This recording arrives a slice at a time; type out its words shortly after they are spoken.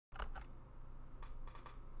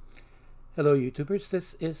Hello YouTubers,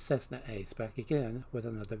 this is cessnaace back again with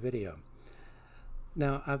another video.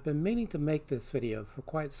 Now I've been meaning to make this video for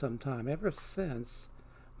quite some time, ever since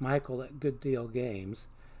Michael at Good Deal Games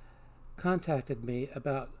contacted me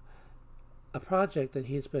about a project that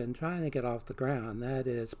he's been trying to get off the ground, that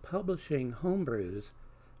is publishing homebrews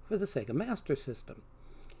for the Sega Master System.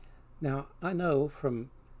 Now I know from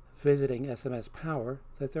visiting SMS Power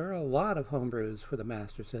that there are a lot of homebrews for the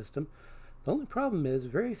Master System. The only problem is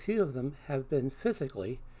very few of them have been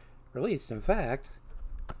physically released. In fact,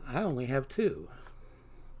 I only have 2.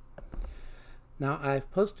 Now, I've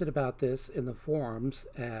posted about this in the forums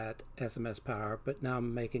at SMS Power, but now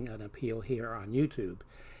I'm making an appeal here on YouTube.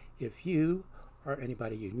 If you or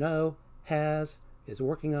anybody you know is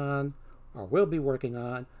working on, or will be working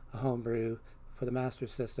on, a homebrew for the Master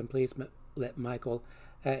System, please let Michael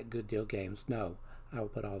at Good Deal Games know. I will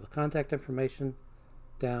put all the contact information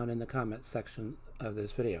down in the comment section of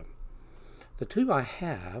this video. The 2 I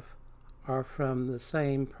have are from the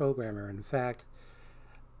same programmer. In fact,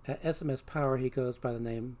 at SMS Power he goes by the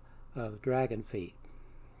name of Dragon Feet.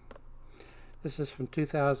 This is from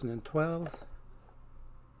 2012,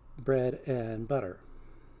 Bread and Butter.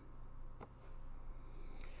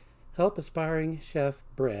 Help aspiring chef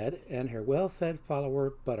Bread and her well-fed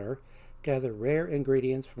follower Butter gather rare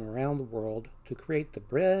ingredients from around the world to create the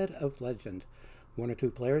bread of legend. 1 or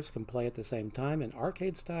 2 players can play at the same time in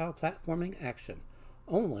arcade-style platforming action,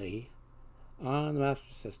 only on the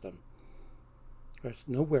Master System. There's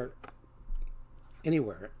nowhere,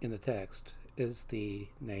 anywhere in the text is the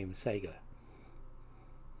name Sega.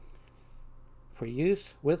 For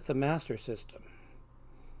use with the Master System.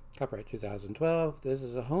 Copyright 2012. This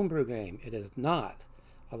is a homebrew game. It is not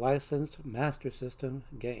a licensed Master System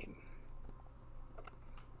game.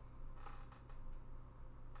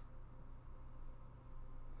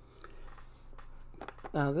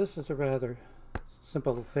 Now this is a rather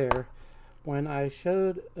simple affair. When I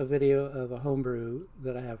showed a video of a homebrew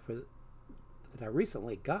that I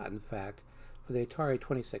recently got, in fact, for the Atari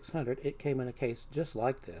 2600, it came in a case just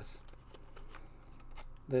like this,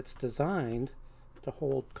 that's designed to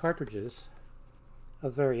hold cartridges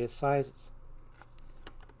of various sizes,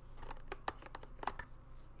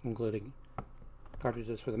 including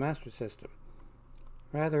cartridges for the Master System.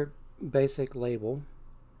 Rather basic label,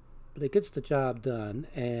 but it gets the job done,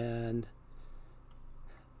 and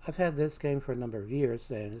I've had this game for a number of years,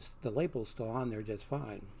 and the label's still on there just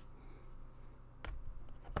fine.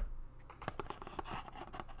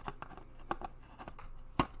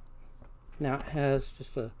 Now it has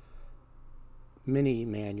just a mini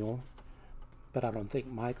manual, but I don't think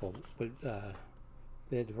Michael would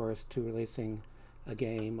be adverse to releasing a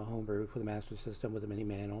game, a homebrew for the Master System with a mini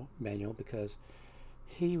manual, because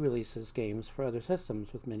he releases games for other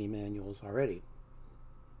systems with mini manuals already.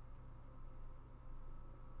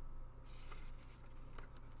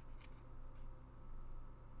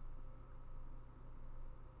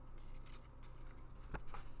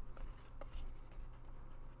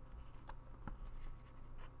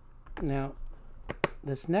 Now,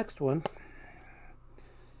 this next one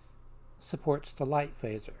supports the light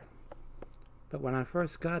phaser, but when I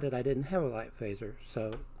first got it I didn't have a light phaser,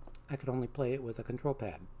 so I could only play it with a control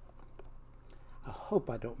pad. I hope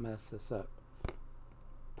I don't mess this up.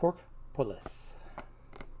 Pork Police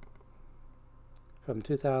from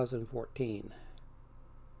 2014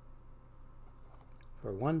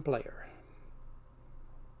 for 1 player.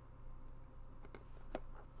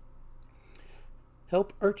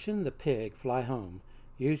 Help Urchin the Pig fly home.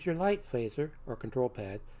 Use your light phaser or control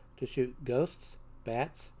pad to shoot ghosts,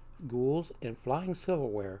 bats, ghouls, and flying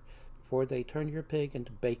silverware before they turn your pig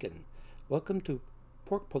into bacon. Welcome to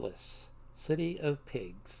Porkpolis, City of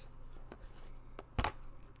Pigs.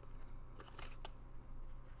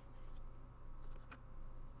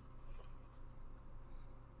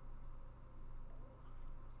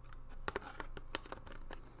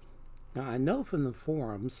 Now I know from the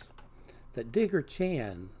forums that Digger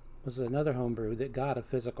Chan was another homebrew that got a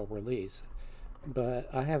physical release, but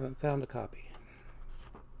I haven't found a copy.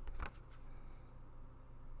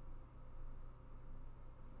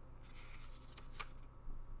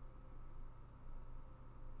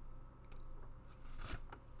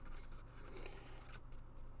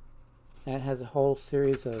 It has a whole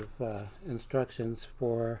series of instructions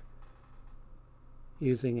for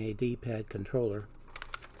using a D-pad controller.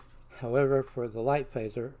 However, for the light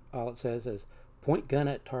phaser, all it says is point gun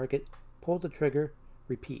at target, pull the trigger,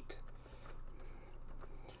 repeat.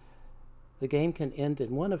 The game can end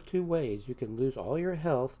in one of 2 ways. You can lose all your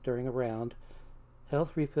health during a round.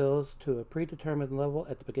 Health refills to a predetermined level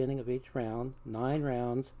at the beginning of each round, 9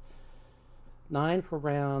 rounds. 9 for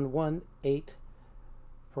round 1, 8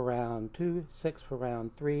 for round 2, 6 for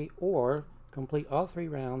round 3, or complete all 3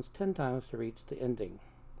 rounds 10 times to reach the ending.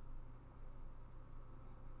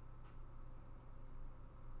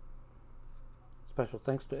 Special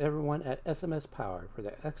thanks to everyone at SMS Power for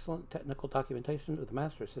their excellent technical documentation of the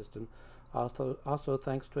Master System. Also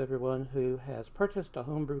thanks to everyone who has purchased a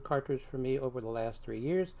Homebrew cartridge for me over the last 3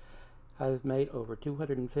 years. I've made over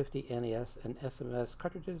 250 NES and SMS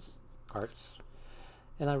carts,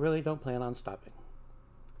 and I really don't plan on stopping.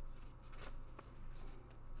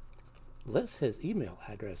 Lists his email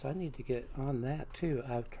address. I need to get on that too.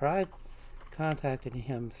 I've tried contacting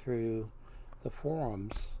him through the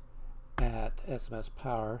forums at SMS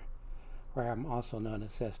Power, where I'm also known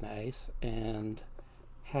as cessnaace, and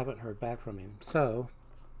haven't heard back from him. So,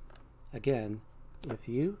 again, if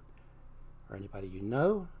you or anybody you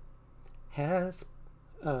know has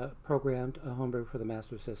programmed a Homebrew for the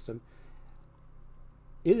Master System,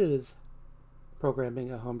 is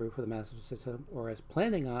programming a Homebrew for the Master System, or is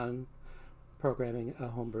planning on programming a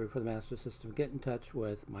Homebrew for the Master System, get in touch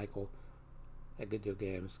with Michael at Good Deal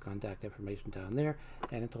Games. Contact information down there.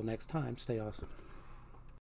 And until next time, stay awesome.